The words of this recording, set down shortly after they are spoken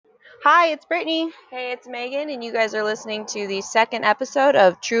Hi, it's Brittany. Hey, it's Megan, and you guys are listening to the second episode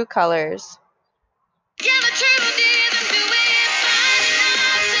of True Colors.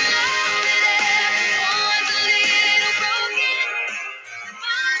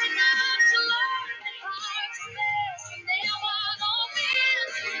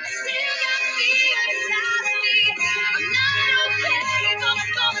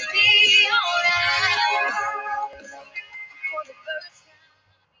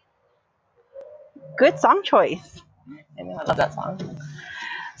 Good song choice. I know, I love that song.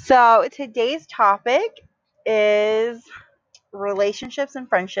 So, today's topic is relationships and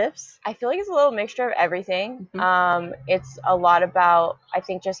friendships. I feel like it's a little mixture of everything. Mhm. It's a lot about, I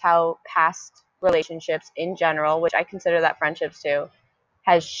think, just how past relationships in general, which I consider that friendships too,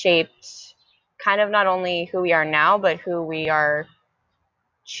 has shaped kind of not only who we are now, but who we are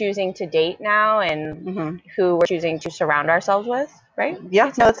choosing to date now and who we're choosing to surround ourselves with, right? Yeah,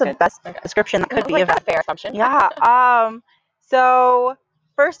 no, that's the good. best Okay. description that could be Like of a it. fair assumption. Yeah. So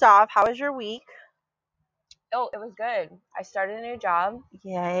first off, how was your week? Oh, it was good. I started a new job.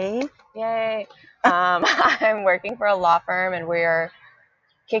 Yay. Yay. I'm working for a law firm, and we're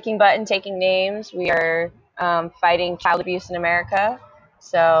kicking butt and taking names. We are fighting child abuse in America.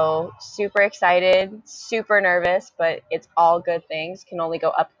 So super excited, super nervous, but it's all good things. Can only go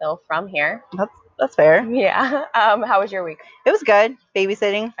uphill from here. That's fair. Yeah. How was your week? It was good.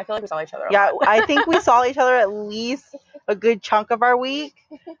 Babysitting. I feel like we saw each other a Yeah, lot. I think we saw each other at least a good chunk of our week.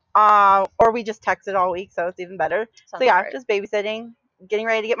 Or we just texted all week, so it's even better. Sounds So yeah, right. just babysitting, getting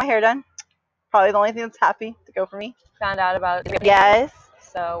ready to get my hair done. Probably the only thing that's happy to go for me. Found out about it. Yes.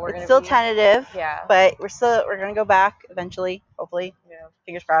 So we're It's gonna still be tentative. Yeah. But we're gonna go back eventually, hopefully. Yeah.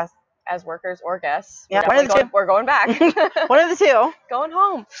 Fingers crossed. As workers or guests. Yeah, one of the two. We're going back. One of the two. Going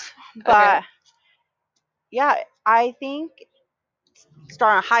home. But Okay. yeah, I think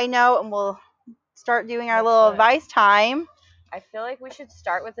start on a high note and we'll start doing our Let's little do it. advice time. I feel like we should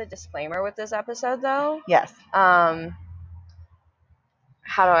start with a disclaimer with this episode, though. Yes. How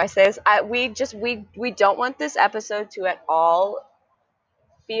do I say this? We don't want this episode to at all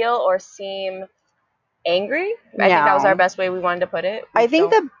feel or seem angry. I think that was our No. best way we wanted to put it. I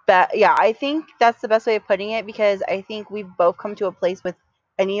think I think that's the best way of putting it, because I think we've both come to a place with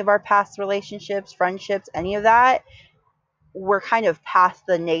any of our past relationships, friendships, any of that. We're kind of past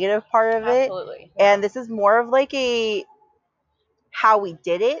the negative part of it. Absolutely. Yeah. And this is more of like a how we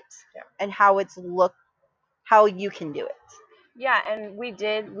did it, Yeah. and how you can do it. Yeah, and we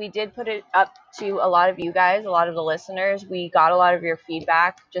did put it up to a lot of you guys, a lot of the listeners. We got a lot of your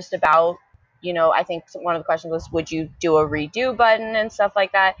feedback just about, I think one of the questions was, would you do a redo button and stuff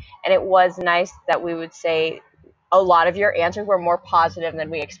like that? And it was nice that we would say a lot of your answers were more positive than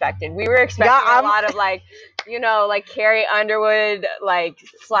we expected. We were expecting a lot of like Carrie Underwood, like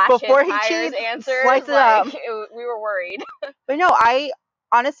slash Before his he tires cheats, answers. slice it up. We were worried. But no,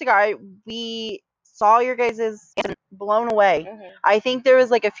 honest to God, we saw your guys' blown away. Mm-hmm. I think there was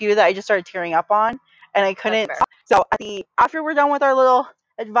like a few that I just started tearing up on, and I couldn't. So after we're done with our little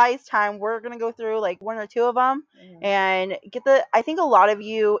advice time, we're gonna go through like one or two of them and get I think a lot of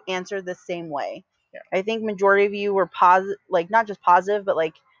you answered the same way. Yeah. I think majority of you were positive, like not just positive, but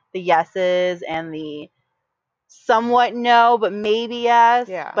like the yeses and the somewhat no, but maybe yes.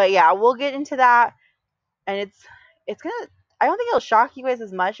 Yeah. But yeah, we'll get into that, and it's gonna. I don't think it'll shock you guys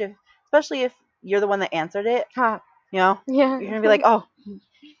as much, especially if you're the one that answered it. Huh. Yeah. You're gonna be like, oh,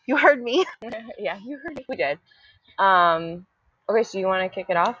 you heard me. Yeah, you heard me. We did. Okay, so you want to kick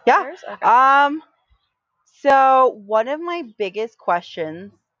it off? Yeah. First? Okay. So one of my biggest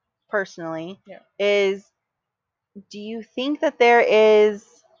questions, personally, is, do you think that there is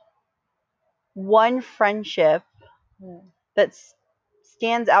one friendship that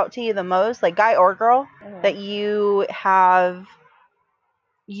stands out to you the most, like guy or girl, that you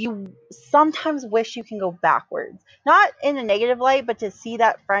sometimes wish you can go backwards? Not in a negative light, but to see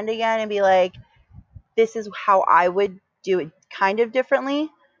that friend again and be like, this is how I would do it kind of differently,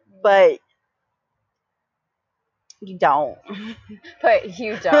 but you don't. But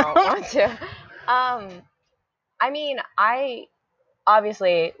you don't want to. I mean,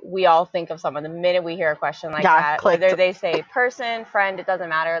 obviously we all think of someone the minute we hear a question like that. Whether they say person, friend, it doesn't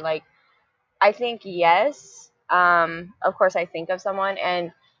matter. Like, I think yes. Of course, I think of someone,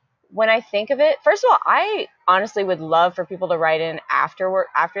 and when I think of it, first of all, I honestly would love for people to write in after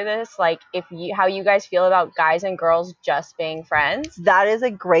this, like how you guys feel about guys and girls just being friends. That is a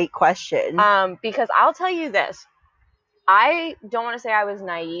great question. Because I'll tell you this. I don't want to say I was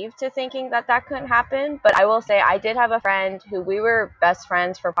naive to thinking that couldn't happen, but I will say I did have a friend who we were best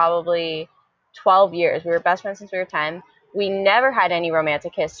friends for probably 12 years. We were best friends since we were 10. we never had any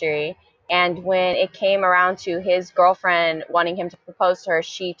romantic history. And when it came around to his girlfriend wanting him to propose to her,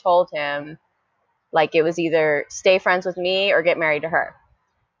 she told him, like, it was either stay friends with me or get married to her.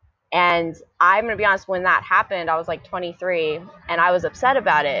 And I'm going to be honest, when that happened, I was like 23 and I was upset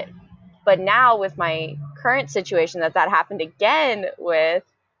about it. But now with my current situation that happened again with,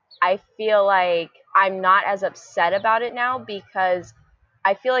 I feel like I'm not as upset about it now because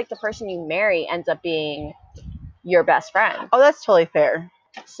I feel like the person you marry ends up being your best friend. Oh, that's totally fair.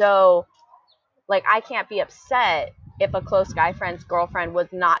 So, like, I can't be upset if a close guy friend's girlfriend was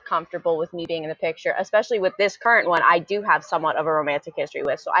not comfortable with me being in the picture, especially with this current one I do have somewhat of a romantic history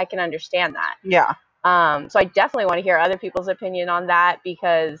with, so I can understand that. Yeah. So I definitely want to hear other people's opinion on that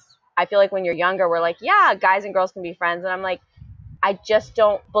because I feel like when you're younger, we're like, yeah, guys and girls can be friends. And I'm like, I just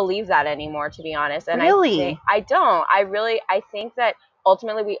don't believe that anymore, to be honest. And really? I don't. I think that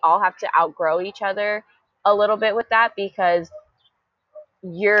ultimately we all have to outgrow each other a little bit with that because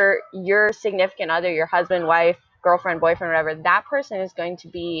your significant other, your husband, wife, girlfriend, boyfriend, whatever, that person is going to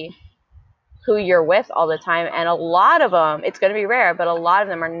be who you're with all the time. And a lot of them, it's going to be rare, but a lot of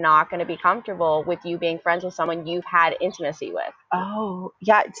them are not going to be comfortable with you being friends with someone you've had intimacy with. Oh,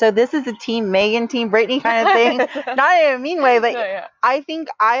 yeah. So this is a team Megan, team Brittany kind of thing. Not in a mean way, but Yeah. I think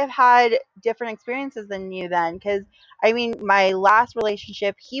I have had different experiences than you then. Because, I mean, my last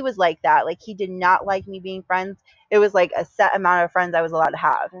relationship, he was like that. Like, he did not like me being friends. It was like a set amount of friends I was allowed to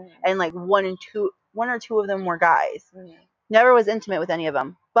have. And like one or two of them were guys. Never was intimate with any of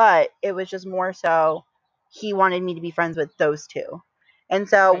them. But it was just more so he wanted me to be friends with those two. And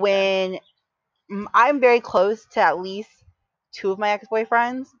so when I'm very close to at least two of my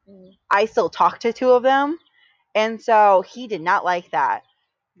ex-boyfriends, I still talk to two of them. And so he did not like that.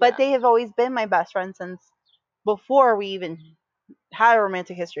 But they have always been my best friends since before we even had a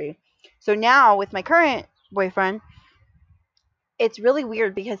romantic history. So now with my current boyfriend, it's really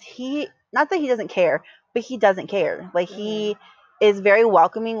weird because not that he doesn't care, but he doesn't care. Like he is very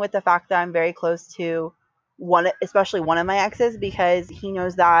welcoming with the fact that I'm very close to especially one of my exes, because he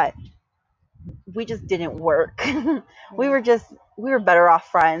knows that we just didn't work. we were better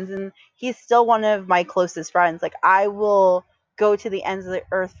off friends, and he's still one of my closest friends. Like, I will go to the ends of the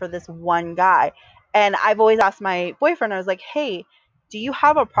earth for this one guy. And I've always asked my boyfriend, I was like, hey, do you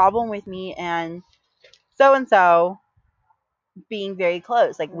have a problem with me and so being very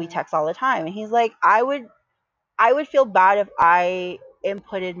close? Like, we text all the time. And he's like, I would feel bad if I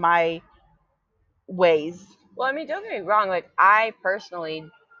inputted my ways. Well, I mean, don't get me wrong. Like, I personally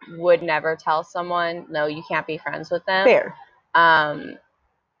would never tell someone, no, you can't be friends with them. Fair.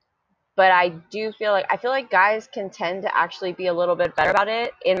 But I feel like guys can tend to actually be a little bit better about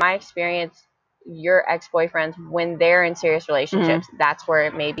it. In my experience, your ex-boyfriends, when they're in serious relationships, that's where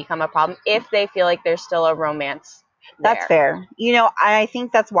it may become a problem if they feel like there's still a romance there. That's fair. You know, I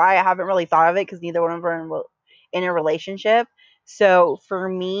think that's why I haven't really thought of it, because neither one of them are in a relationship. So for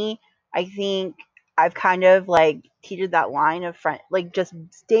me, I think I've kind of like teetered that line of like just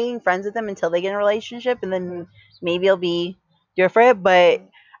staying friends with them until they get in a relationship, and then maybe I'll be different. But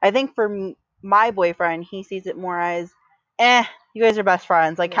I think for my boyfriend, he sees it more as, you guys are best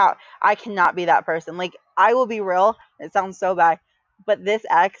friends. Like, how I cannot be that person. Like, I will be real. It sounds so bad, but this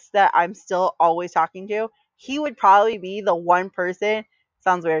ex that I'm still always talking to, he would probably be the one person,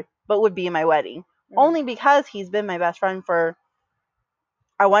 sounds weird, but would be in my wedding. Only because he's been my best friend for,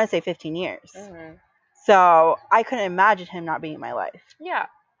 I want to say 15 years. So I couldn't imagine him not being in my life. Yeah.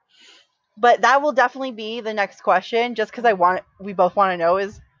 But that will definitely be the next question, just because we both want to know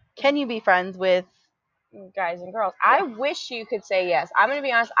is, can you be friends with guys and girls? Yeah. I wish you could say yes. I'm going to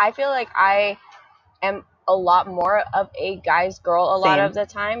be honest. I feel like I am a lot more of a guy's girl a lot of the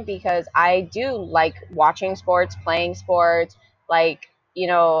time because I do like watching sports, playing sports. Like, you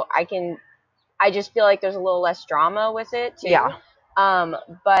know, I just feel like there's a little less drama with it too. Yeah.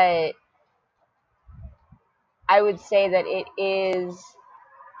 But I would say that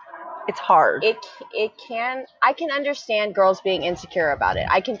it's hard. I can understand girls being insecure about it.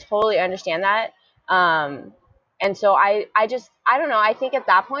 I can totally understand that. And so I don't know. I think at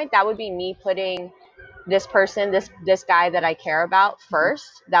that point, that would be me putting this person, this guy that I care about first.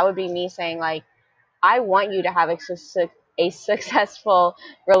 That would be me saying, like, I want you to have a successful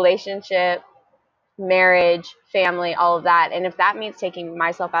relationship, marriage, family, all of that. And if that means taking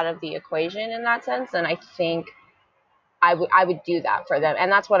myself out of the equation in that sense, then I think I would do that for them.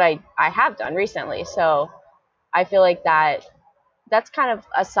 And that's what I have done recently. So I feel like that's kind of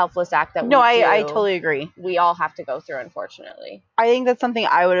a selfless act that I totally agree. We all have to go through, unfortunately. I think that's something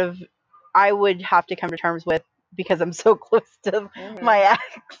I would have to come to terms with, because I'm so close to my ex.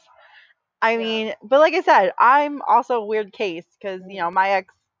 I mean, but like I said, I'm also a weird case because, you know, my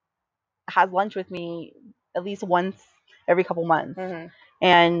ex has lunch with me at least once every couple months.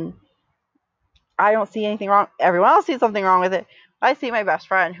 And I don't see anything wrong. Everyone else sees something wrong with it. I see my best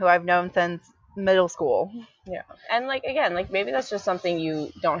friend who I've known since middle school. Yeah. And like, again, like maybe that's just something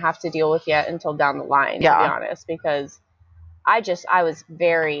you don't have to deal with yet until down the line, to be honest, because I was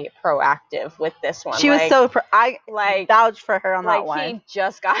very proactive with this one. She was so I vouched for her on that one. He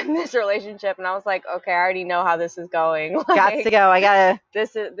just got in this relationship and I was like, okay, I already know how this is going. Like, got to go. I gotta.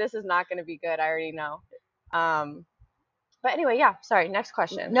 This is not going to be good. I already know. But anyway, yeah. Sorry. Next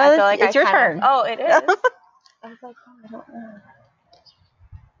question. No, I feel like it's your turn. Oh, it is. I was like, oh,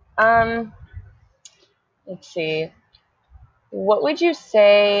 I don't know. Let's see. What would you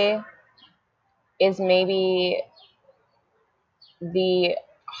say is maybe the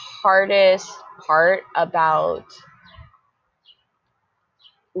hardest part about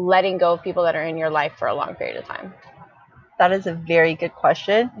letting go of people that are in your life for a long period of time? That is a very good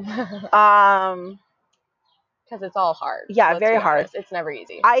question. Because it's all hard. Yeah, very hard. It's never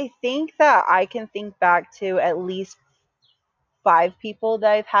easy. I think that I can think back to at least 5 people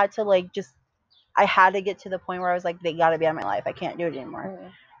that I've had to I had to get to the point where I was like, they got to be out of my life. I can't do it anymore.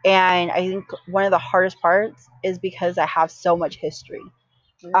 And I think one of the hardest parts is because I have so much history.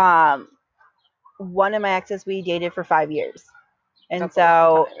 One of my exes, we dated for 5 years. And that's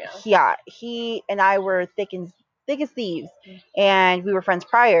so, he and I were thick as thieves. And we were friends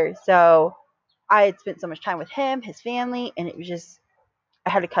prior. So I had spent so much time with him, his family, and it was just, I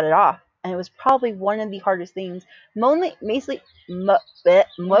had to cut it off. And it was probably one of the hardest things, mostly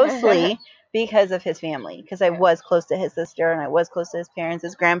because of his family. Because I was close to his sister, and I was close to his parents,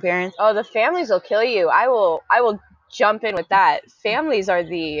 his grandparents. Oh, the families will kill you. I will jump in with that. Families are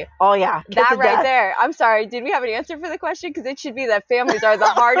the... Oh, yeah. That right there. I'm sorry. Did we have an answer for the question? Because it should be that families are the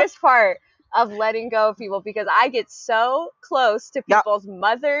hardest part of letting go of people, because I get so close to people's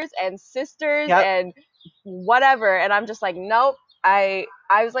mothers and sisters and whatever, and I'm just like, nope. I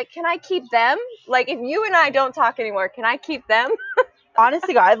was like, can I keep them? Like, if you and I don't talk anymore, can I keep them?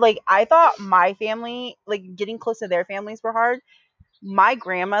 Honestly, God, I thought my family, getting close to their families were hard. My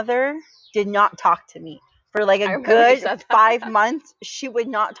grandmother did not talk to me for a good 5 months. She would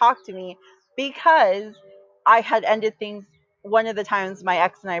not talk to me because I had ended things one of the times my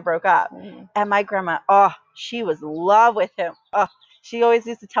ex and I broke up. And my grandma, she was in love with him. She always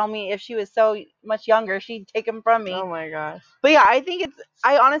used to tell me if she was so much younger, she'd take him from me. Oh my gosh. But yeah,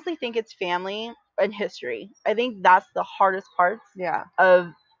 I honestly think it's family and history. I think that's the hardest parts of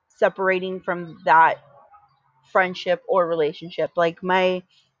separating from that friendship or relationship. Like my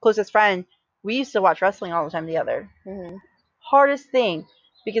closest friend, we used to watch wrestling all the time together. Hardest thing,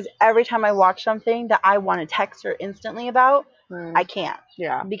 because every time I watch something that I want to text her instantly about, I can't.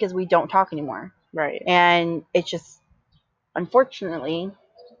 Yeah. Because we don't talk anymore. Right. And it's just, unfortunately,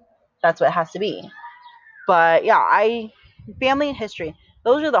 that's what it has to be. But yeah, family and history,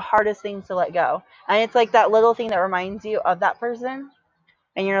 those are the hardest things to let go. And it's like that little thing that reminds you of that person.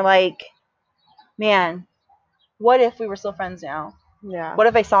 And you're like, man, what if we were still friends now? Yeah. What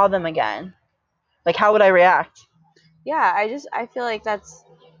if I saw them again? Like, how would I react? Yeah, I feel like that's,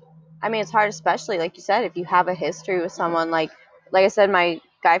 I mean, it's hard, especially like you said, if you have a history with someone. Like I said, my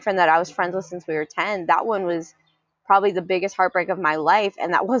guy friend that I was friends with since we were 10, that one was probably the biggest heartbreak of my life.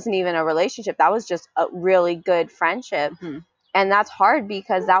 And that wasn't even a relationship. That was just a really good friendship. And that's hard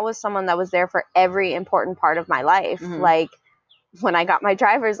because that was someone that was there for every important part of my life. Like when I got my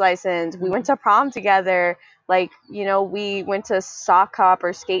driver's license, we went to prom together. Like, you know, we went to sock hop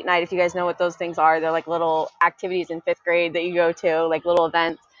or skate night, if you guys know what those things are. They're like little activities in 5th grade that you go to, like little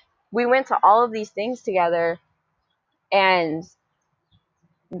events. We went to all of these things together, and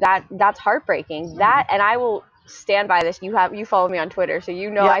that's heartbreaking. That, and I will stand by this. You follow me on Twitter, so you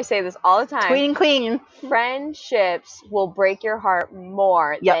know I say this all the time. Tweeting queen. Friendships will break your heart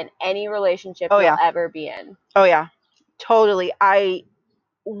more than any relationship you'll ever be in. Oh yeah, totally. I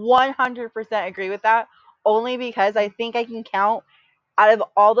 100% agree with that. Only because I think I can count out of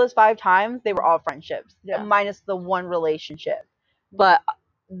all those 5 times, they were all friendships, minus the one relationship. But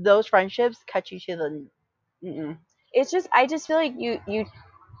those friendships cut you to the. It's just, I just feel like you.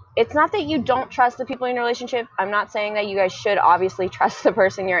 It's not that you don't trust the people in your relationship. I'm not saying that you guys should obviously trust the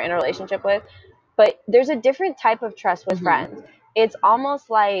person you're in a relationship with, but there's a different type of trust with friends. It's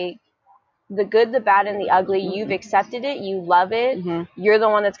almost like the good, the bad, and the ugly. You've accepted it. You love it. You're the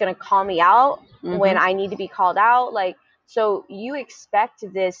one that's going to call me out when I need to be called out. Like, so you expect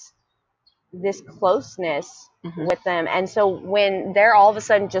this closeness with them. And so when they're all of a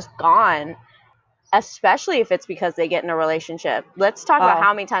sudden just gone, especially if it's because they get in a relationship. Let's talk about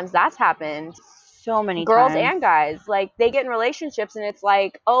how many times that's happened. So many girls times. And guys, like, they get in relationships and it's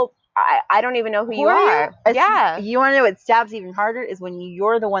like, oh, I don't even know who you are. Yeah. You want to know what stabs even harder is when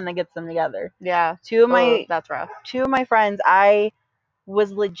you're the one that gets them together. Yeah. That's rough. Two of my friends, I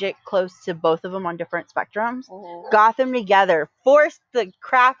was legit close to both of them on different spectrums. Got them together, forced the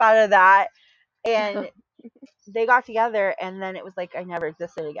crap out of that, and they got together, and then it was like I never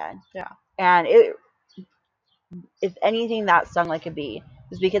existed again. Yeah. And it, if anything, that stung like a bee. It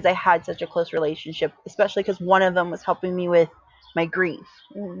was because I had such a close relationship, especially because one of them was helping me with my grief,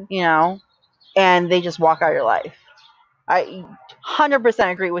 you know, and they just walk out of your life. I 100%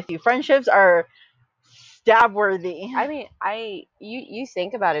 agree with you. Friendships are stab worthy. I mean, you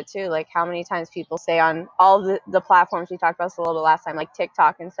think about it too, like how many times people say on all the platforms we talked about this a little bit last time, like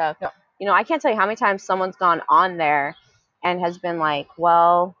TikTok and stuff. Yeah. You know, I can't tell you how many times someone's gone on there and has been like,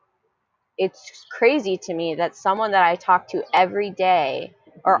 well, it's crazy to me that someone that I talk to every day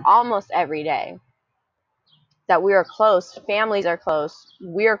or almost every day, that we are close, families are close,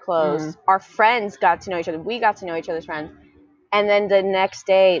 we're close, our friends got to know each other, we got to know each other's friends, and then the next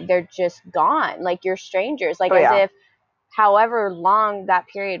day they're just gone, like you're strangers, like as if however long that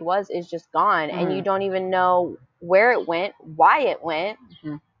period was is just gone, and you don't even know where it went, why it went,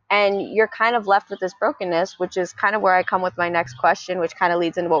 and you're kind of left with this brokenness, which is kind of where I come with my next question, which kind of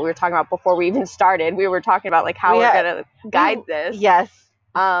leads into what we were talking about before we even started. We were talking about like how we're going to guide this. Yes.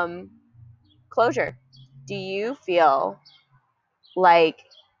 Closure. Do you feel like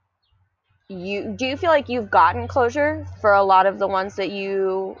you've gotten closure for a lot of the ones that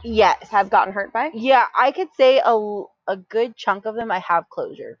you have gotten hurt by? Yeah, I could say a good chunk of them I have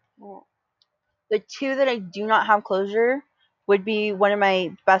closure. The two that I do not have closure would be one of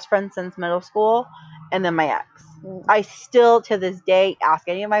my best friends since middle school and then my ex. I still to this day ask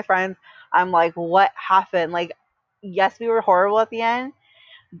any of my friends, I'm like, what happened? Like, yes, we were horrible at the end,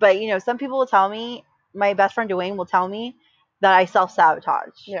 but you know, some people will tell me, my best friend Doin will tell me that I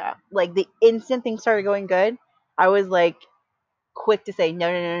self-sabotage. Yeah. Like the instant things started going good, I was like quick to say,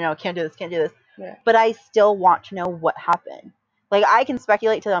 no, can't do this. Yeah. But I still want to know what happened. Like I can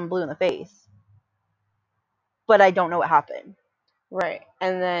speculate till I'm blue in the face, but I don't know what happened. Right.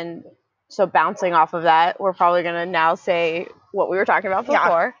 And then, so bouncing off of that, we're probably going to now say what we were talking about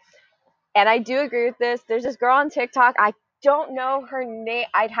before. Yeah. And I do agree with this. There's this girl on TikTok. I don't know her name.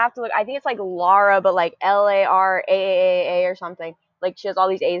 I'd have to look. I think it's like Lara, but like Laraaa or something. Like she has all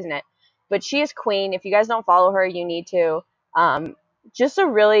these A's in it. But she is queen. If you guys don't follow her, you need to. Just a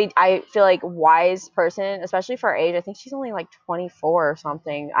really, I feel like, wise person, especially for her age. I think she's only like 24 or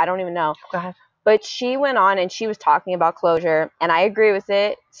something. I don't even know. God. But she went on and she was talking about closure, and I agree with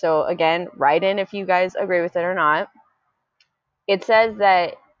it. So again, write in if you guys agree with it or not. It says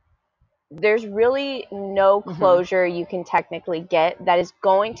that there's really no closure you can technically get that is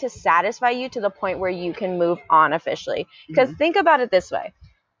going to satisfy you to the point where you can move on officially. Because think about it this way.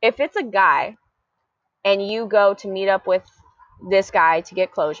 If it's a guy and you go to meet up with this guy to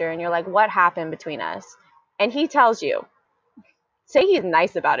get closure and you're like, what happened between us? And he tells you, say he's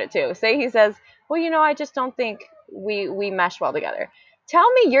nice about it too. Say he says, well, you know, I just don't think we mesh well together. Tell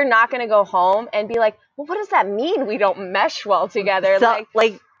me you're not going to go home and be like, well, what does that mean we don't mesh well together? So,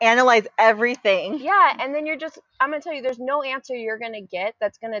 like analyze everything. Yeah, and then I'm going to tell you, there's no answer you're going to get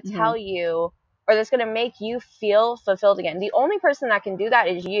that's going to tell you or that's going to make you feel fulfilled again. The only person that can do that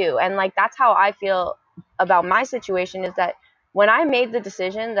is you. And like, that's how I feel about my situation, is that when I made the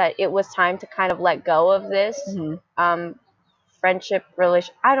decision that it was time to kind of let go of this, friendship,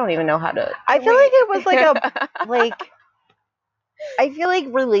 relation, I don't even know how to. I feel like it was like I feel like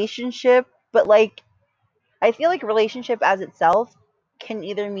relationship, but like I feel like relationship as itself can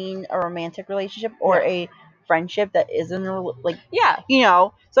either mean a romantic relationship or a friendship that isn't like, you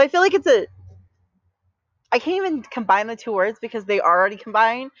know. So I feel like I can't even combine the two words because they are already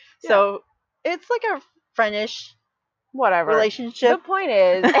combined. So it's like a friendish whatever relationship. The point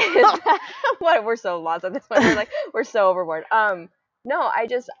is what, we're so lost at this point. We're so overboard. No,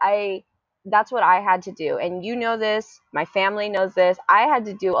 that's what I had to do. And you know this, my family knows this. I had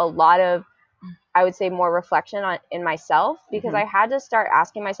to do a lot of, I would say, more reflection in myself, because I had to start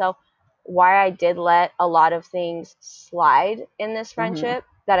asking myself why I did let a lot of things slide in this friendship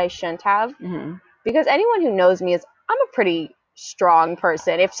that I shouldn't have. Because anyone who knows me I'm a pretty strong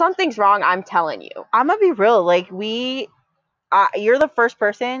person. If something's wrong, I'm telling you. I'm gonna be real. Like you're the first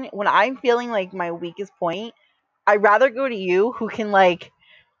person when I'm feeling like my weakest point. I'd rather go to you, who can like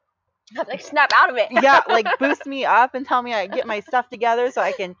snap out of it. Yeah, like boost me up and tell me I get my stuff together so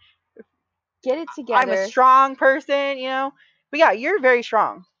I can get it together. I'm a strong person, you know. But yeah, you're very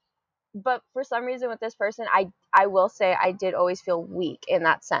strong. But for some reason with this person, I will say I did always feel weak in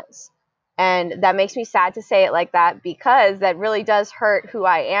that sense. And that makes me sad to say it like that, because that really does hurt who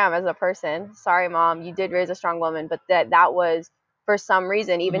I am as a person. Sorry, Mom, you did raise a strong woman, but that was, for some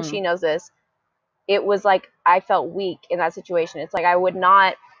reason, even she knows this, it was like I felt weak in that situation. It's like I would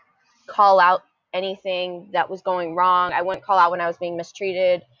not call out anything that was going wrong. I wouldn't call out when I was being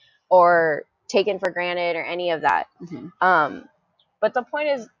mistreated or taken for granted or any of that. But the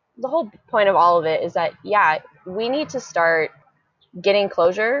whole point of all of it is that, yeah, we need to start getting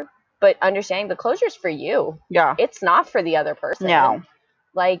closure, but understanding the closure is for you. Yeah. It's not for the other person. No.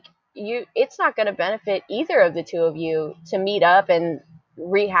 Like, it's not going to benefit either of the two of you to meet up and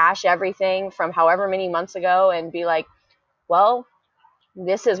rehash everything from however many months ago and be like, well,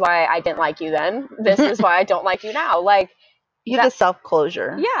 this is why I didn't like you then. This is why I don't like you now. Like, you have the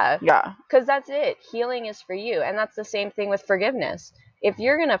self-closure. Yeah. Yeah. Because that's it. Healing is for you. And that's the same thing with forgiveness. If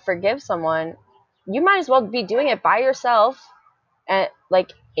you're going to forgive someone, you might as well be doing it by yourself and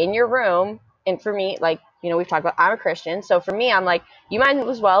like in your room. And for me, like, we've talked about, I'm a Christian. So for me, I'm like, you might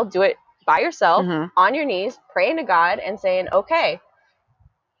as well do it by yourself on your knees, praying to God and saying, okay,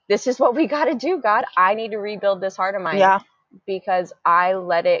 this is what we got to do, God. I need to rebuild this heart of mine. Yeah. Because I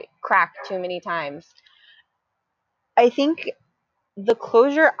let it crack too many times. I think the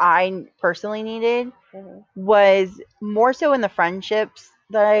closure I personally needed was more so in the friendships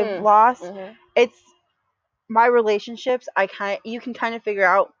that I've lost. It's my relationships. You can kind of figure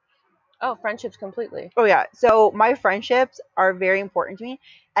out. Oh, friendships completely. Oh yeah. So my friendships are very important to me,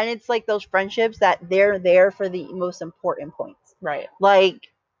 and it's like those friendships that they're there for the most important points. Right. Like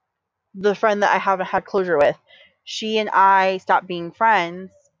the friend that I haven't had closure with, she and I stopped being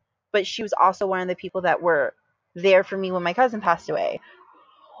friends, but she was also one of the people that were there for me when my cousin passed away,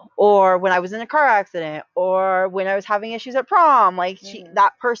 or when I was in a car accident, or when I was having issues at prom. Like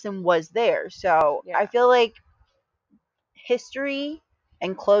that person was there. So I feel like history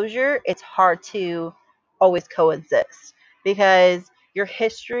and closure, it's hard to always coexist, because your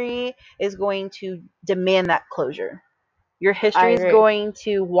history is going to demand that closure. Your history is going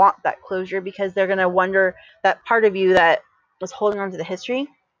to want that closure, because they're going to wonder, that part of you that was holding on to the history,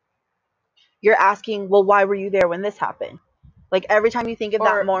 you're asking, well, why were you there when this happened? Like every time you think of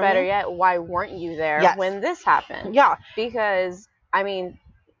that moment. Or better yet, why weren't you there when this happened? Yeah. Because, I mean,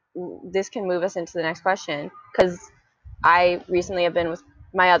 this can move us into the next question. Because I recently have been with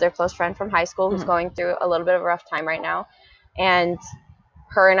my other close friend from high school who's going through a little bit of a rough time right now. And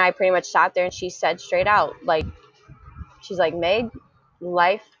her and I pretty much sat there and she said straight out, like, she's like, Meg,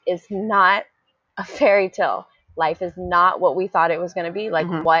 life is not a fairy tale. Life is not what we thought it was going to be. Like,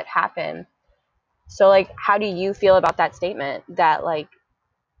 what happened? So, like, how do you feel about that statement? That, like,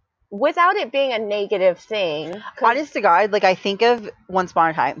 without it being a negative thing. Honest to God, like, I think of Once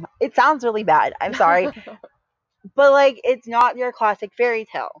Upon a Time. It sounds really bad. I'm sorry. But, like, it's not your classic fairy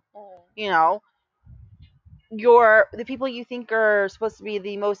tale. The people you think are supposed to be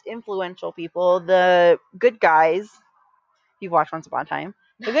the most influential people, the good guys, you've watched Once Upon a Time,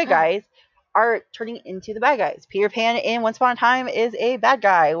 the good guys are turning into the bad guys. Peter Pan in Once Upon a Time is a bad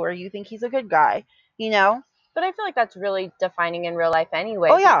guy, where you think he's a good guy, But I feel like that's really defining in real life anyway.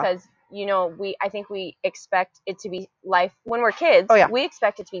 Oh, yeah. Because, I think we expect it to be life, when we're kids, we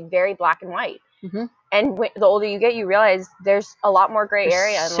expect it to be very black and white. And the older you get, you realize there's a lot more gray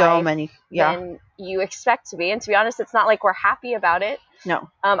area in life than you expect to be. And to be honest, it's not like we're happy about it. No.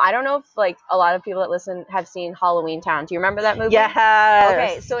 I don't know if, like, a lot of people that listen have seen Halloween Town. Do you remember that movie? Yes.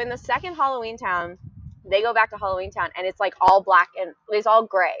 Okay, so in the second Halloween Town, they go back to Halloween Town, and it's, like, all black and it's all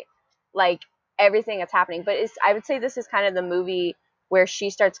gray. Like, everything that's happening. But I would say this is kind of the movie where she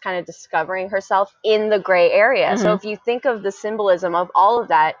starts kind of discovering herself in the gray area. So if you think of the symbolism of all of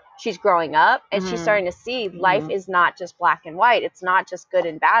that, she's growing up and she's starting to see life is not just black and white. It's not just good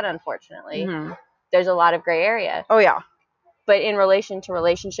and bad, unfortunately. There's a lot of gray area. Oh, yeah. But in relation to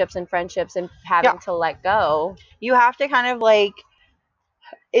relationships and friendships and having to let go, you have to kind of, like,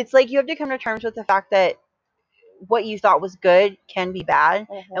 it's like you have to come to terms with the fact that what you thought was good can be bad,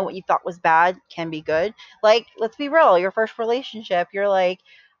 and what you thought was bad can be good. Like, let's be real, your first relationship, you're like,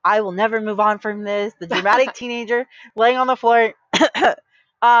 I will never move on from this. The dramatic teenager laying on the floor.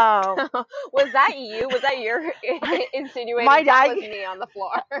 Was that you? Was that your insinuating that was me on the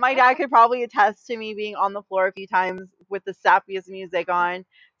floor? My dad could probably attest to me being on the floor a few times with the sappiest music on,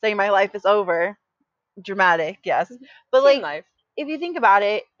 saying my life is over. Dramatic, yes. But, like, life. If you think about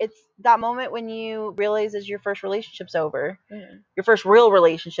it, it's that moment when you realize is your first relationship's over. Your first real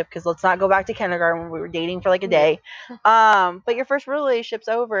relationship, because let's not go back to kindergarten when we were dating for like a day. But your first relationship's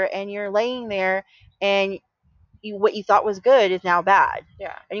over, and you're laying there, and what you thought was good is now bad.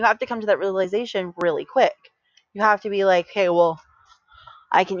 Yeah. And you have to come to that realization really quick. You have to be like, hey, well,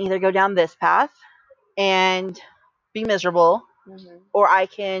 I can either go down this path and be miserable, or I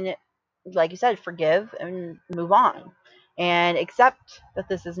can, like you said, forgive and move on and accept that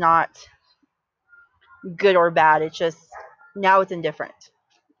this is not good or bad. It's just now it's indifferent.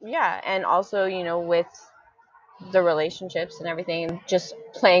 Yeah, and also, with the relationships and everything, just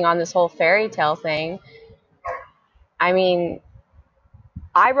playing on this whole fairy tale thing. I mean,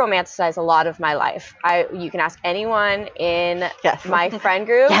 I romanticize a lot of my life. You can ask anyone in my friend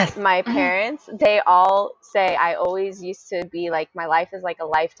group, my parents, they all say I always used to be like, my life is like a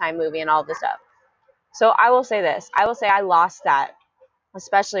Lifetime movie and all this stuff. So I will say this. I will say I lost that,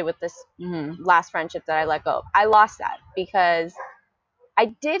 especially with this last friendship that I let go. I lost that because I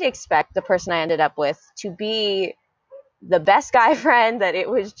did expect the person I ended up with to be the best guy friend, that it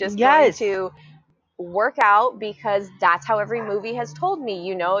was just going to work out, because that's how every movie has told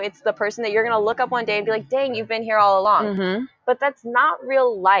me, it's the person that you're going to look up one day and be like, dang, you've been here all along. But that's not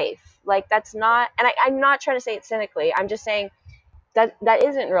real life. Like, that's not, and I'm not trying to say it cynically. I'm just saying that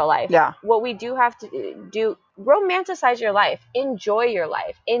isn't real life. Yeah. What we do have to do, romanticize your life, enjoy your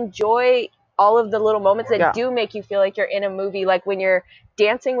life, enjoy all of the little moments that do make you feel like you're in a movie, like when you're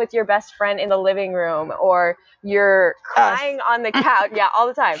dancing with your best friend in the living room, or you're crying on the couch. Yeah, all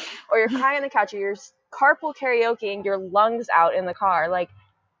the time. Or you're crying on the couch, or you're carpool karaokeing your lungs out in the car. Like,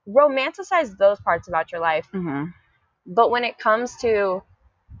 romanticize those parts about your life. But when it comes to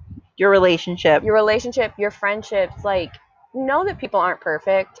your relationship, your friendships, like, know that people aren't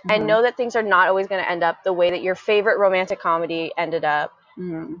perfect, and know that things are not always going to end up the way that your favorite romantic comedy ended up.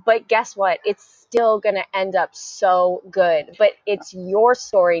 But guess what? It's still going to end up so good. But it's your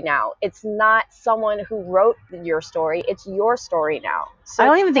story now. It's not someone who wrote your story. It's your story now. So I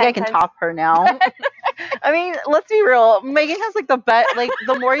don't even think I can top her now. I mean, let's be real. Megan has like the best, like,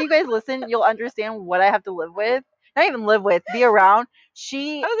 the more you guys listen, you'll understand what I have to live with. Not even live with, be around.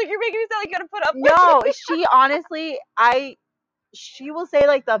 I was like, you're making me sound like you gotta put up with No, she honestly, she will say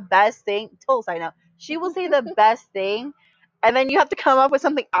like the best thing. Total side note. She will say the best thing, and then you have to come up with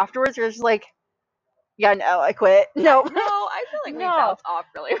something afterwards. You're just like, yeah, no, I quit. No, I feel like we bounce off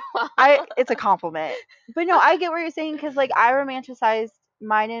really well. It's a compliment, but no, I get what you're saying, because like I romanticized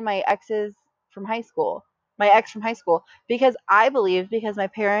mine and my exes from high school. My ex from high school, because I believe, because my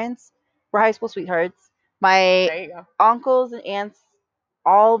parents were high school sweethearts. My uncles and aunts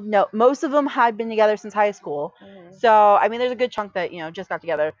all know, most of them had been together since high school. So I mean, there's a good chunk that just got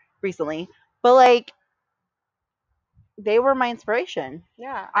together recently, but like, they were my inspiration.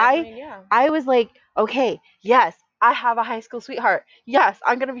 Yeah. I was like, okay, yes, I have a high school sweetheart. Yes,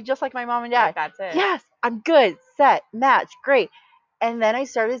 I'm gonna be just like my mom and dad. Like, that's it. Yes, I'm good, set, match, great. And then I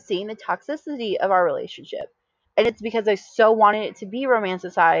started seeing the toxicity of our relationship, and it's because I so wanted it to be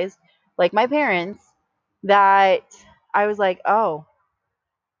romanticized, like my parents, that I was like, oh,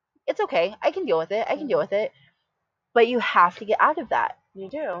 it's okay, I can deal with it. I can deal with it. But you have to get out of that. You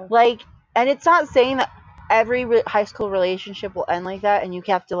do. Like, and it's not saying that every high school relationship will end like that, and you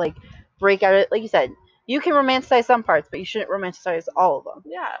have to like break out of it. Like you said, you can romanticize some parts, but you shouldn't romanticize all of them.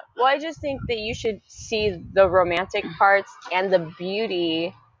 Yeah. Well, I just think that you should see the romantic parts and the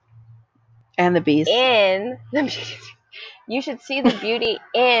beauty and the beast in you should see the beauty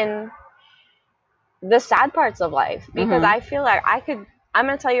in the sad parts of life, because I feel like I'm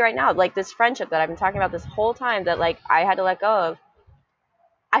going to tell you right now, like, this friendship that I've been talking about this whole time that like I had to let go of,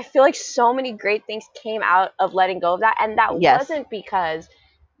 I feel like so many great things came out of letting go of that. And that wasn't because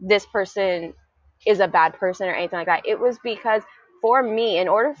this person is a bad person or anything like that. It was because, for me, in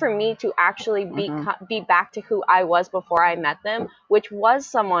order for me to actually be back to who I was before I met them, which was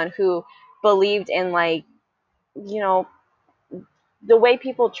someone who believed in, like, the way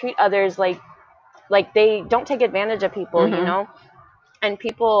people treat others, like they don't take advantage of people, and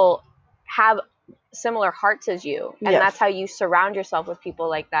people have similar hearts as you, and that's how you surround yourself with people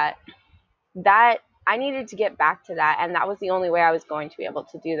like that. That I needed to get back to that, and that was the only way I was going to be able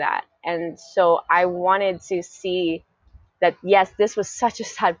to do that. And so I wanted to see that, yes, this was such a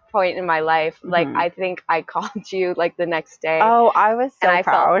sad point in my life. Like, I think I called you like the next day. Oh, I was so and I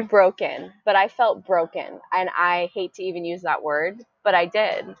proud. felt broken, but I felt broken, and I hate to even use that word, but I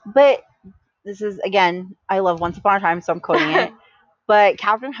did. But this is, again, I love Once Upon a Time, so I'm quoting it. But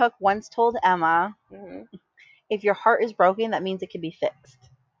Captain Hook once told Emma, if your heart is broken, that means it can be fixed.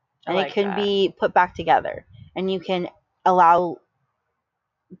 And it can be put back together. And you can allow,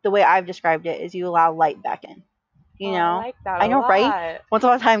 the way I've described it, is you allow light back in. You know? I like that. I know, right? Once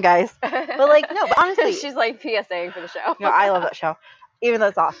Upon a Time, guys. But like, no, but honestly. She's like PSAing for the show. I love that show. Even though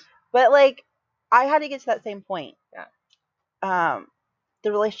it's off. But like, I had to get to that same point. Yeah.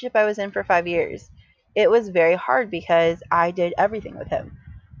 The relationship I was in for 5 years, it was very hard because I did everything with him.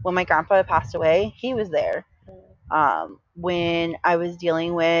 When my grandpa passed away, he was there. When I was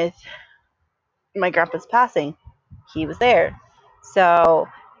dealing with my grandpa's passing, he was there. So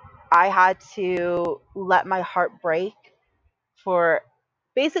I had to let my heart break for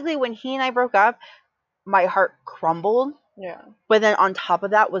basically when he and I broke up, my heart crumbled. Yeah. But then on top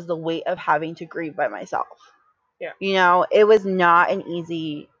of that was the weight of having to grieve by myself. Yeah. You know, it was not an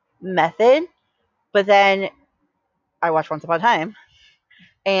easy method. But then I watched Once Upon a Time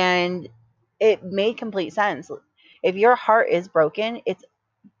and it made complete sense. If your heart is broken,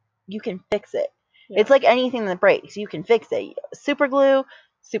 you can fix it. Yeah. It's like anything that breaks, you can fix it. Super glue,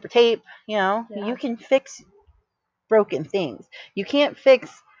 super tape, you can fix broken things. You can't fix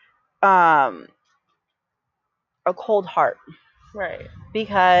a cold heart. Right.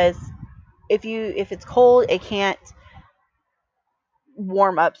 Because if it's cold, it can't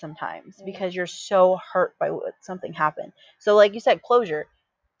warm up sometimes because you're so hurt by what something happened. So like you said, closure.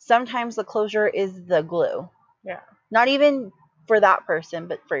 Sometimes the closure is the glue. Yeah. Not even for that person,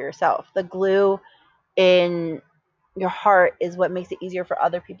 but for yourself. The glue in your heart is what makes it easier for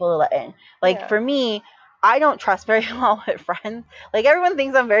other people to let in. Like for me, I don't trust very well with friends. Like everyone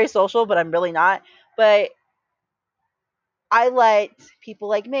thinks I'm very social, but I'm really not. But I let people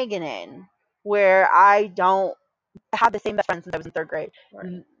like Megan in where I don't have the same best friend since I was in 3rd grade.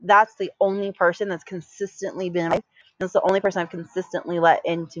 Right. That's the only person that's consistently been in my life. That's the only person I've consistently let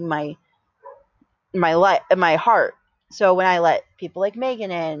into my life, my heart. So when I let people like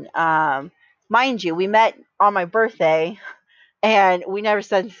Megan in, mind you, we met on my birthday, and we never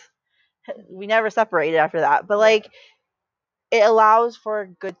separated after that. But like, it allows for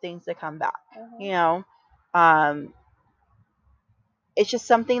good things to come back. It's just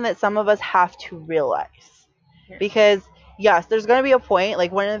something that some of us have to realize. Because yes, there's going to be a point,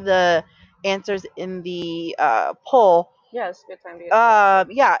 like one of the answers in the poll. Yes, good time to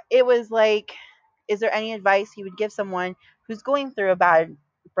get yeah, it was like, is there any advice you would give someone who's going through a bad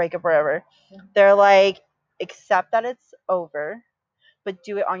breakup or whatever? They're like, accept that it's over, but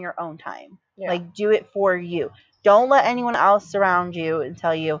do it on your own time. Like, do it for you. Don't let anyone else surround you and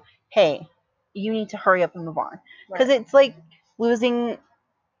tell you, hey, you need to hurry up and move on. Because it's like losing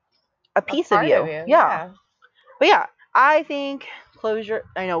a piece of you. Yeah. But yeah, I think closure,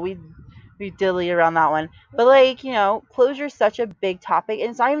 I know we dilly around that one, but like, closure is such a big topic,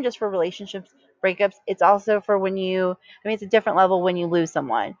 and it's not even just for relationships, breakups, it's also for it's a different level when you lose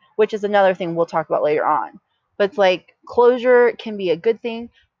someone, which is another thing we'll talk about later on. But it's like, closure can be a good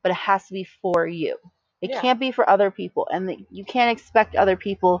thing, but it has to be for you. It can't be for other people, and you can't expect other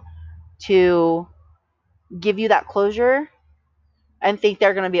people to give you that closure and think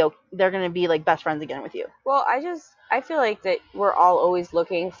they're gonna be like best friends again with you. Well, I feel like that we're all always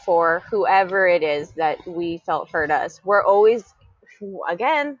looking for whoever it is that we felt hurt us. We're always,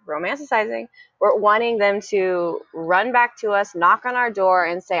 again, romanticizing. We're wanting them to run back to us, knock on our door,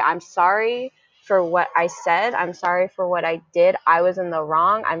 and say, I'm sorry for what I said. I'm sorry for what I did. I was in the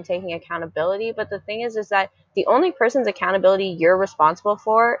wrong. I'm taking accountability. But the thing is that the only person's accountability you're responsible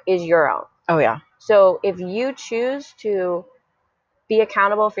for is your own. Oh, yeah. So if you choose to be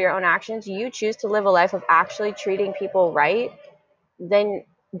accountable for your own actions, you choose to live a life of actually treating people right, then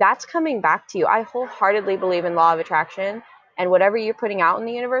that's coming back to you. I wholeheartedly believe in law of attraction, and whatever you're putting out in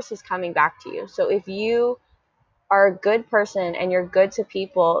the universe is coming back to you. So if you are a good person and you're good to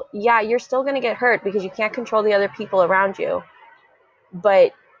people, yeah, you're still going to get hurt because you can't control the other people around you,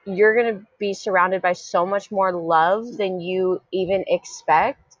 but you're going to be surrounded by so much more love than you even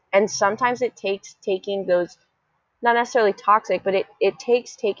expect. And sometimes it takes taking those, not necessarily toxic, but it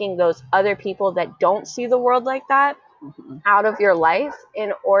takes taking those other people that don't see the world like that out of your life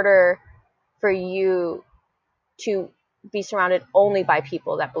in order for you to be surrounded only by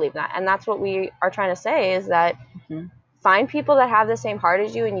people that believe that. And that's what we are trying to say, is that find people that have the same heart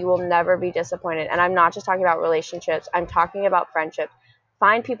as you, and you will never be disappointed. And I'm not just talking about relationships, I'm talking about friendships.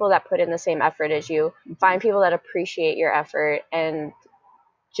 Find people that put in the same effort as you. Find people that appreciate your effort, and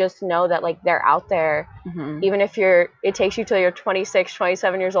just know that like they're out there. Even if it takes you till you're 26,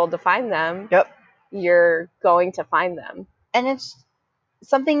 27 years old to find them. Yep. You're going to find them. And it's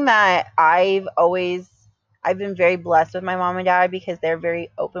something that I've been very blessed with my mom and dad, because they're very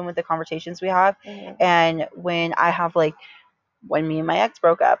open with the conversations we have. And when when me and my ex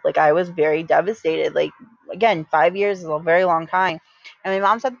broke up, like, I was very devastated. Like, again, 5 years is a very long time. And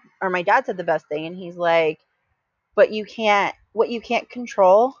my dad said the best thing, and he's like, but what you can't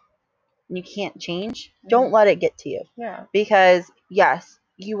control and you can't change, don't let it get to you. Yeah. Because yes,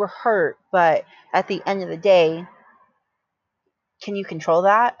 you were hurt, but at the end of the day, can you control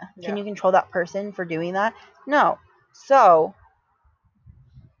that? Yeah. Can you control that person for doing that? No. So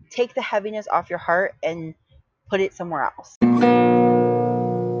take the heaviness off your heart and put it somewhere else.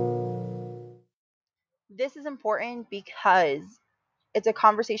 This is important because it's a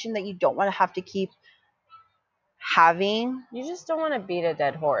conversation that you don't want to have to keep having. You just don't want to beat a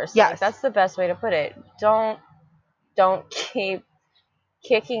dead horse. Yes. Like, that's the best way to put it. Don't keep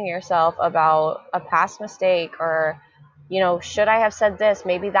kicking yourself about a past mistake, or, you know, should I have said this?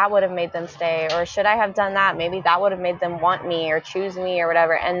 Maybe that would have made them stay. Or should I have done that? Maybe that would have made them want me or choose me or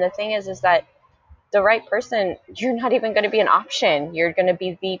whatever. And the thing is that the right person, you're not even going to be an option. You're going to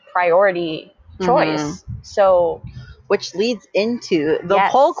be the priority choice. Mm-hmm. So, which leads into the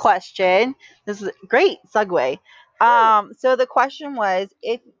poll question. This is a great segue. So the question was,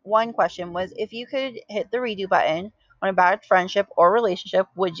 if you could hit the redo button on a bad friendship or relationship,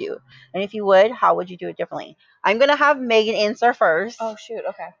 would you? And if you would, how would you do it differently? I'm going to have Megan answer first. Oh, shoot.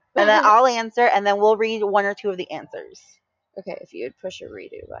 Okay. And then I'll answer, and then we'll read one or two of the answers. Okay, if you would push a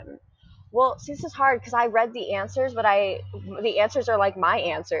redo button. Well, see, this is hard because I read the answers, but the answers are like my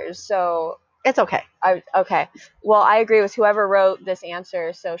answers, so... It's okay. Okay. Well, I agree with whoever wrote this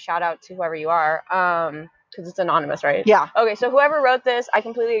answer, so shout out to whoever you are, because it's anonymous, right? Yeah. Okay, so whoever wrote this, I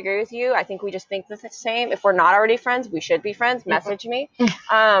completely agree with you. I think we just think the same. If we're not already friends, we should be friends. Message me.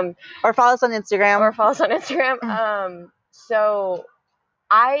 Or follow us on Instagram. So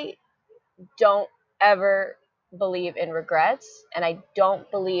I don't ever believe in regrets, and I don't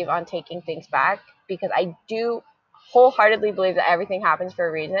believe on taking things back, because I do wholeheartedly believe that everything happens for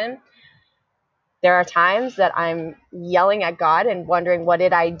a reason. There are times that I'm yelling at God and wondering, what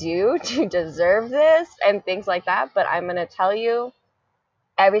did I do to deserve this, and things like that. But I'm going to tell you,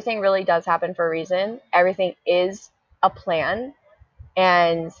 everything really does happen for a reason. Everything is a plan,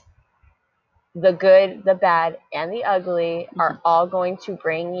 and the good, the bad, and the ugly are all going to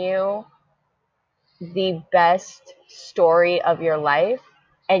bring you the best story of your life,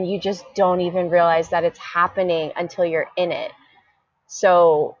 and you just don't even realize that it's happening until you're in it.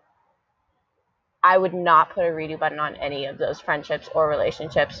 So I would not put a redo button on any of those friendships or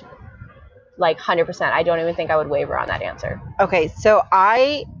relationships, like 100%. I don't even think I would waver on that answer. Okay, so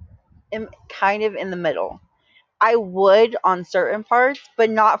I am kind of in the middle. I would on certain parts, but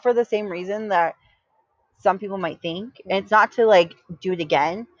not for the same reason that some people might think. And it's not to like do it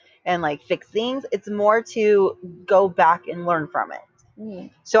again and like fix things. It's more to go back and learn from it. Mm-hmm.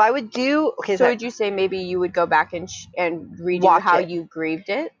 So I would do. Okay, so would you say maybe you would go back and redo how you grieved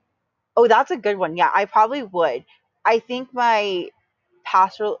it? Oh, that's a good one. Yeah, I probably would. I think my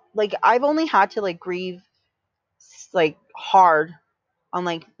past, like, I've only had to like grieve like hard on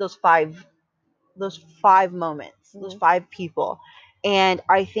like those five moments, those 5 people. And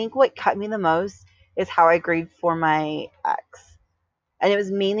I think what cut me the most is how I grieved for my ex. And it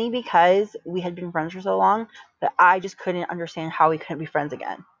was mainly because we had been friends for so long that I just couldn't understand how we couldn't be friends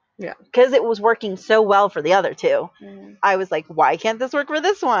again. Yeah. Because it was working so well for the other two. Mm. I was like, why can't this work for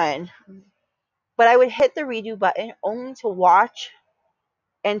this one? Mm. But I would hit the redo button only to watch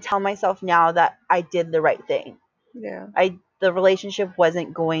and tell myself now that I did the right thing. Yeah. The relationship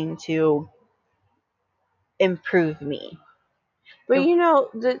wasn't going to improve me. But you know,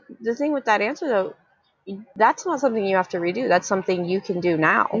 the thing with that answer though, that's not something you have to redo. That's something you can do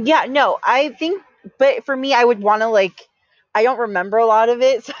now. Yeah, no, I think, but for me, I would want to like, I don't remember a lot of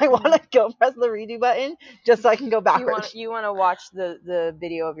it, so I want to go press the redo button just so I can go backwards. You want to watch the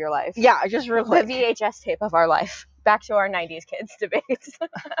video of your life. Yeah, just real quick. The VHS tape of our life. Back to our 90s kids debates.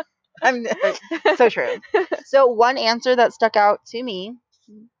 So true. So one answer that stuck out to me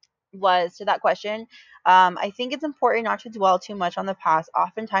was to that question. I think it's important not to dwell too much on the past.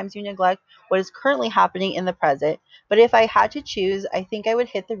 Oftentimes you neglect what is currently happening in the present. But if I had to choose, I think I would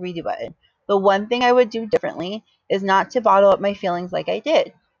hit the redo button. The one thing I would do differently is not to bottle up my feelings like I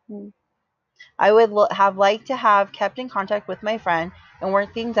did. I would have liked to have kept in contact with my friend and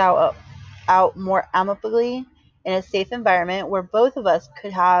work things out more amicably in a safe environment where both of us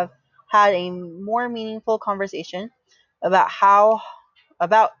could have had a more meaningful conversation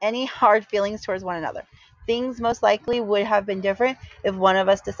about any hard feelings towards one another. Things most likely would have been different if one of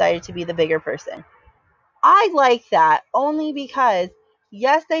us decided to be the bigger person. I like that only because,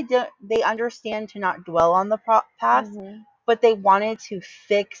 yes, they understand to not dwell on the past, but they wanted to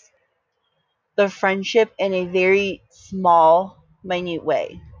fix the friendship in a very small, minute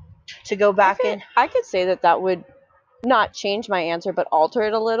way. To go back I could say that would not change my answer, but alter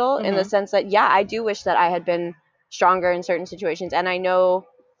it a little, in the sense that, yeah, I do wish that I had been stronger in certain situations. And I know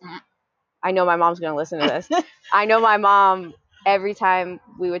my mom's going to listen to this. I know my mom every time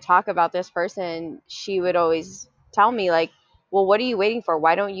we would talk about this person, she would always tell me like, well, what are you waiting for?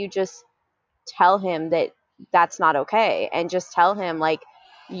 Why don't you just tell him that that's not okay, and just tell him like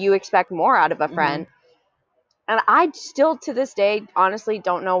you expect more out of a friend. And I still to this day honestly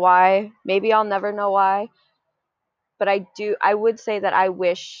don't know why. Maybe I'll never know why, but I would say that I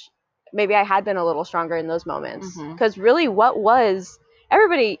wish maybe I had been a little stronger in those moments, because really what was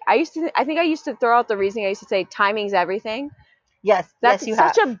everybody I think I used to throw out the reasoning. I used to say timing's everything. Yes, that's you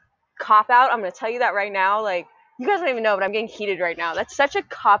such have. a cop out. I'm going to tell you that right now. Like, you guys don't even know, but I'm getting heated right now. That's such a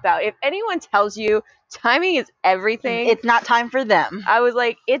cop out. If anyone tells you timing is everything, it's not time for them. I was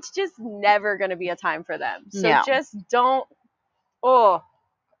like, it's just never going to be a time for them. So just don't. Oh,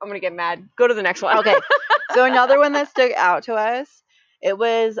 I'm going to get mad. Go to the next one. Okay. So another one that stuck out to us, it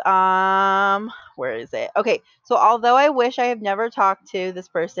was, where is it? Okay. So although I wish I have never talked to this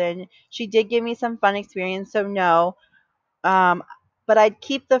person, she did give me some fun experience. So no, but I'd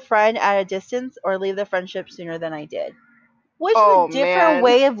keep the friend at a distance or leave the friendship sooner than I did. Which is a different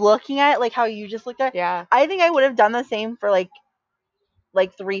way of looking at it, like how you just looked at it. Yeah. I think I would have done the same for like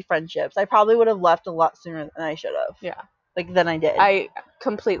 3 friendships. I probably would have left a lot sooner than I should have. Yeah. Like than I did. I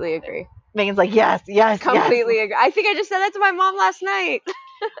completely agree. Megan's like, yes. Completely agree. I think I just said that to my mom last night.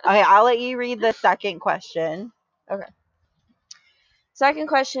 Okay, I'll let you read the second question. Okay. Second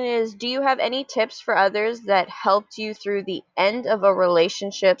question is, do you have any tips for others that helped you through the end of a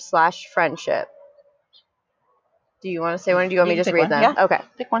relationship/friendship? Do you want to say one, or do you want me to just read them? Yeah. Okay.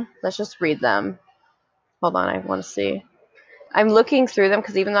 Pick one. Let's just read them. Hold on, I want to see. I'm looking through them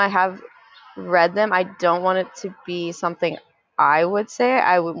because even though I have read them, I don't want it to be something I would say.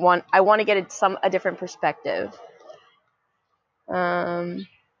 I want to get a different perspective. Oh,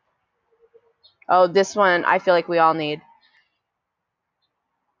 this one I feel like we all need.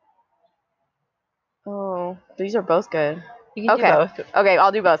 Oh, these are both good. You can do both. Okay,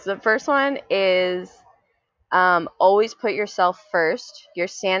 I'll do both. So the first one is always put yourself first. Your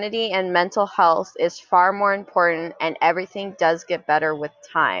sanity and mental health is far more important, and everything does get better with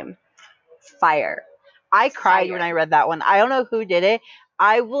time. Fire. I cried when I read that one. I don't know who did it.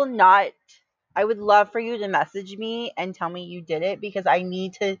 I would love for you to message me and tell me you did it, because I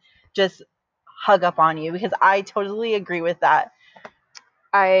need to just hug up on you, because I totally agree with that.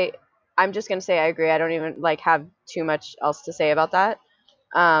 I'm just gonna say I agree. I don't even have too much else to say about that,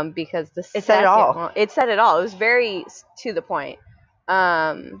 because it said it all. It said it all. It was very to the point.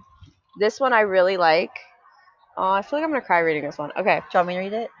 This one I really like. Oh, I feel like I'm gonna cry reading this one. Okay. Do you want me to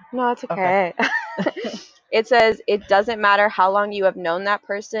read it? No, it's okay. It says, it doesn't matter how long you have known that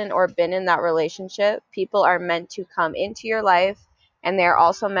person or been in that relationship. People are meant to come into your life, and they're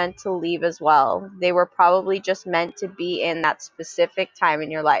also meant to leave as well. They were probably just meant to be in that specific time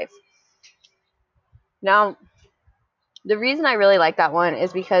in your life. Now, the reason I really like that one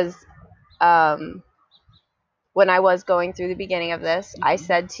is because when I was going through the beginning of this, I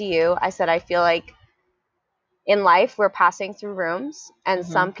said to you, I feel like in life we're passing through rooms, and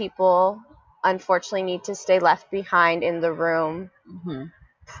some people unfortunately need to stay left behind in the room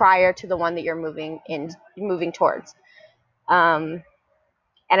prior to the one that you're moving towards. And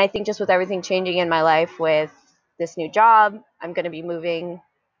I think just with everything changing in my life, with this new job, I'm going to be moving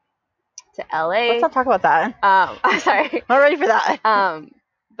to LA. Let's not talk about that. I'm sorry. Not ready for that.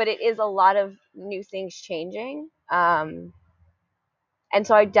 But it is a lot of new things changing. And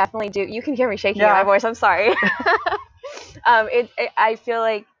so I definitely do. You can hear me shaking in my voice. I'm sorry. I feel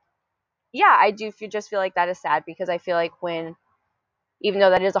like, I do just feel like that is sad, because I feel like even though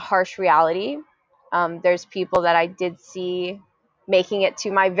that is a harsh reality, there's people that I did see making it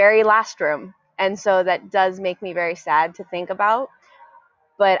to my very last room. And so that does make me very sad to think about.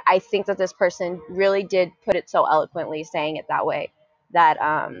 But I think that this person really did put it so eloquently, saying it that way, that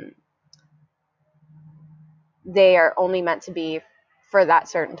they are only meant to be for that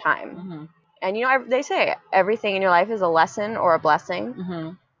certain time. And they say everything in your life is a lesson or a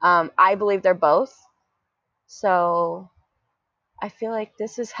blessing. I believe they're both. So I feel like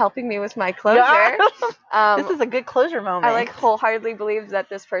this is helping me with my closure. This is a good closure moment. I wholeheartedly believe that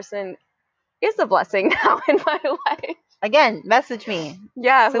this person is a blessing now in my life. Again, message me.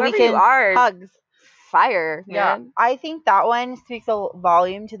 Yeah, so whoever you are. Hugs. Fire. Yeah. Man. I think that one speaks a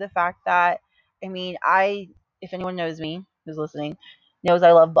volume to the fact that, if anyone knows me, who's listening, knows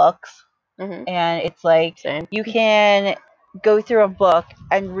I love books. And it's like, same. You can go through a book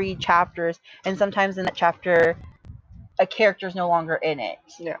and read chapters, and sometimes in that chapter a character's no longer in it.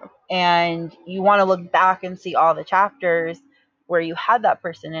 Yeah. And you want to look back and see all the chapters where you had that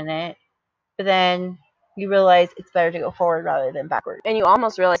person in it, but then you realize it's better to go forward rather than backward. And you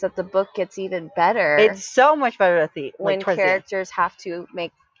almost realize that the book gets even better. It's so much better at the when characters have to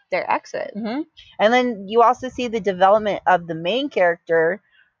make their exit. Mm-hmm. And then you also see the development of the main character,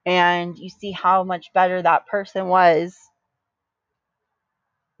 and you see how much better that person was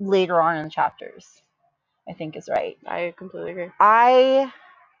later on in the chapters. I think is right. I completely agree. I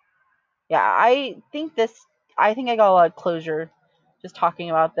think I got a lot of closure just talking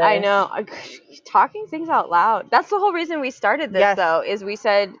about this. I know. Talking things out loud. That's the whole reason we started this, though, is we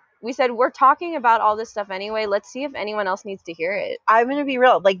said we're talking about all this stuff anyway. Let's see if anyone else needs to hear it. I'm going to be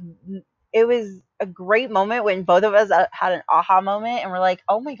real. Like, it was a great moment when both of us had an aha moment and we're like,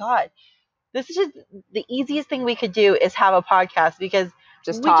 oh my God, this is just the easiest thing we could do is have a podcast because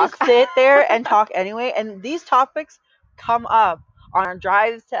just sit there and talk anyway. And these topics come up on our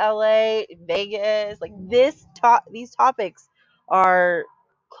drives to LA, Vegas. Like these topics are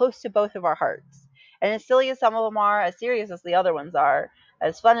close to both of our hearts. And as silly as some of them are, as serious as the other ones are,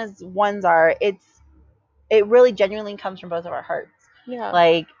 as fun as ones are, it really genuinely comes from both of our hearts. Yeah.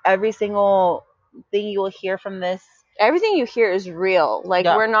 Like every single thing you will hear from this, everything you hear is real. Like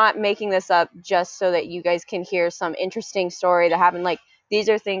we're not making this up just so that you guys can hear some interesting story that happened. Like these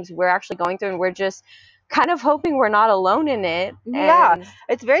are things we're actually going through, and we're just kind of hoping we're not alone in it. Yeah,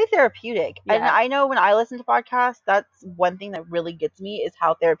 it's very therapeutic. Yeah. And I know when I listen to podcasts, that's one thing that really gets me is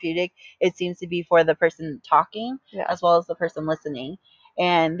how therapeutic it seems to be for the person talking as well as the person listening.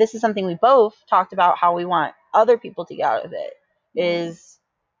 And this is something we both talked about how we want other people to get out of it is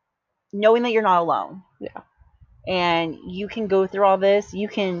knowing that you're not alone. Yeah. And you can go through all this. You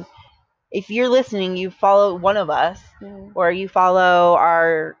can, if you're listening, you follow one of us or you follow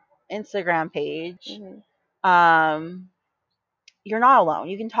our Instagram page. You're not alone.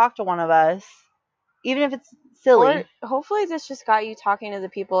 You can talk to one of us, even if it's silly. Or hopefully this just got you talking to the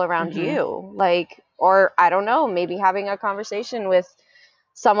people around you. Like, or I don't know, maybe having a conversation with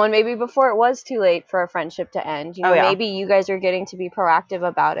someone maybe before it was too late for a friendship to end. You know, maybe you guys are getting to be proactive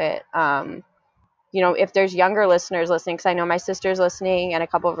about it. You know, if there's younger listeners listening, because I know my sister's listening and a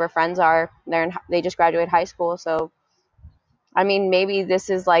couple of her friends are, they just graduated high school. So, I mean, maybe this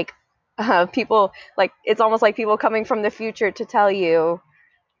is like people, like, it's almost like people coming from the future to tell you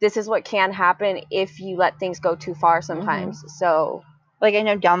this is what can happen if you let things go too far sometimes. So, like, I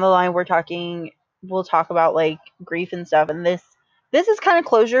know down the line we'll talk about like grief and stuff, and this is kind of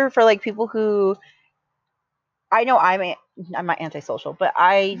closure for like people who, I know I'm not antisocial, but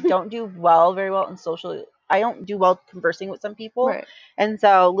I don't do very well in social. I don't do well conversing with some people. And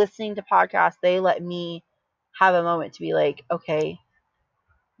so listening to podcasts, they let me have a moment to be like, okay,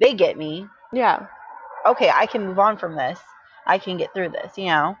 they get me. Yeah. Okay, I can move on from this. I can get through this, you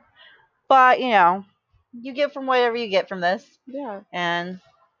know. But, you know, you get from whatever you get from this. Yeah. And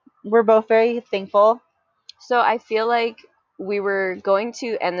we're both very thankful. So I feel like we were going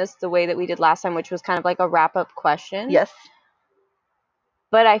to end this the way that we did last time, which was kind of like a wrap-up question. Yes.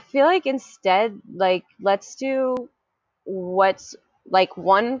 But I feel like instead, like, let's do what's like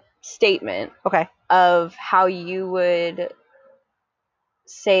one statement of how you would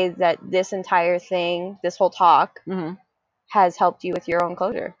say that this entire thing, this whole talk, has helped you with your own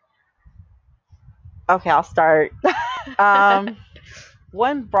closure. Okay, I'll start.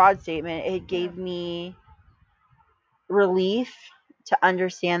 One broad statement, it gave me relief to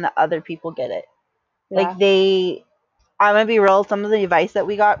understand that other people get it. Like I'm gonna be real, some of the advice that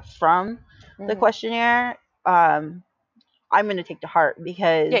we got from the questionnaire, I'm gonna take to heart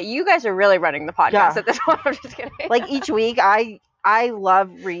because you guys are really running the podcast at this point. I'm just kidding. Like each week I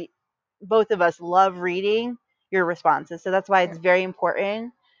love both of us love reading your responses, so that's why it's very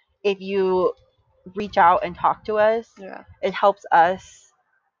important if you reach out and talk to us. It helps us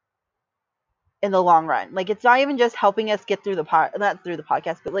in the long run. Like, it's not even just helping us get through not through the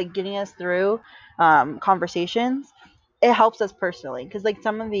podcast, but like getting us through conversations. It helps us personally because like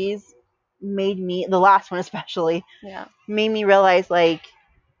some of these made me, the last one especially, made me realize like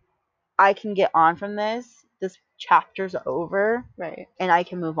I can get on from this chapter's over, and I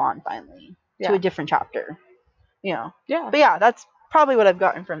can move on finally to a different chapter, you know. But yeah, that's probably what I've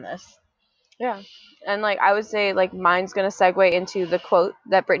gotten from this. And like I would say, like, mine's gonna segue into the quote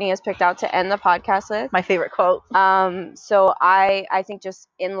that Brittany has picked out to end the podcast with. My favorite quote. So I think just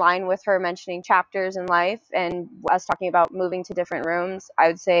in line with her mentioning chapters in life and us talking about moving to different rooms, I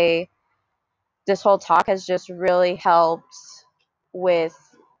would say this whole talk has just really helped with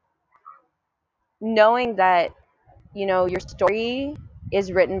knowing that, you know, your story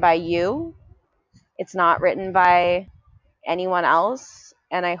is written by you. It's not written by anyone else.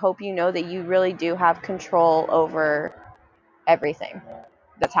 And I hope you know that you really do have control over everything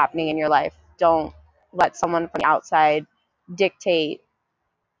that's happening in your life. Don't let someone from the outside dictate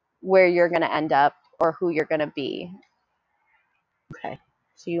where you're going to end up or who you're going to be. Okay.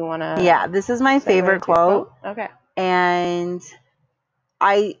 So you want to... Yeah, this is my favorite quote. Okay. And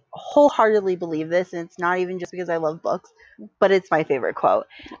I wholeheartedly believe this, and it's not even just because I love books, but it's my favorite quote.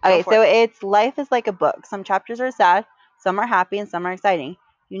 Okay, so it's life is like a book. Some chapters are sad, some are happy, and some are exciting.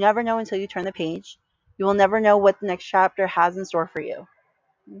 You never know until you turn the page. You will never know what the next chapter has in store for you.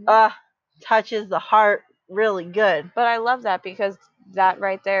 Touches the heart really good. But I love that, because that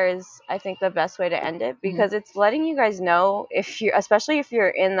right there is, I think, the best way to end it, because it's letting you guys know, especially if you're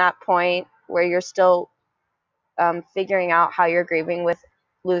in that point where you're still figuring out how you're grieving with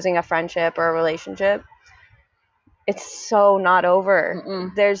losing a friendship or a relationship, it's so not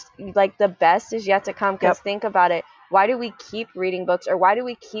over. There's like the best is yet to come, because think about it. Why do we keep reading books, or why do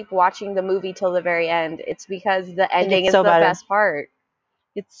we keep watching the movie till the very end? It's because the ending is the best part.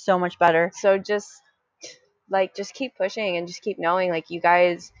 It's so much better. So just keep pushing and just keep knowing, like, you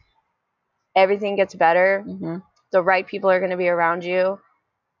guys, everything gets better. The right people are going to be around you.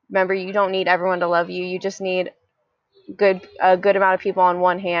 Remember, you don't need everyone to love you. You just need a good amount of people on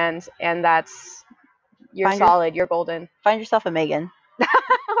one hand, and that's you're solid. You're golden. Find yourself a Megan.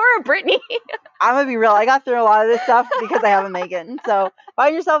 Or a Brittany. I'm going to be real. I got through a lot of this stuff because I have a Megan. So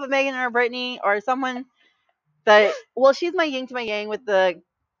find yourself a Megan or a Brittany, or someone that, well, she's my yin to my yang with the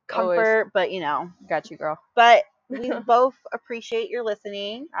comfort, but Got you, girl. But we both appreciate your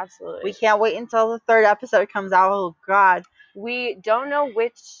listening. Absolutely. We can't wait until the 3rd episode comes out. Oh, God. We don't know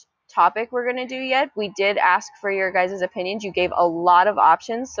which topic we're going to do yet. We did ask for your guys' opinions. You gave a lot of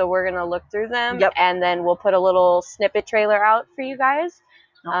options, so we're going to look through them, and then we'll put a little snippet trailer out for you guys.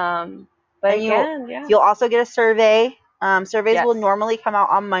 But again, you'll also get a survey. Surveys will normally come out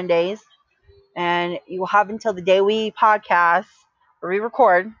on Mondays, and you will have until the day we podcast or we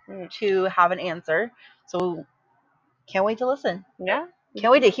record to have an answer. So can't wait to listen. Yeah.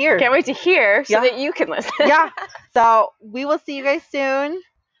 Can't wait to hear. Can't wait to hear so that you can listen. So we will see you guys soon.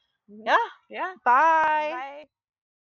 Yeah. Yeah. Bye. Bye.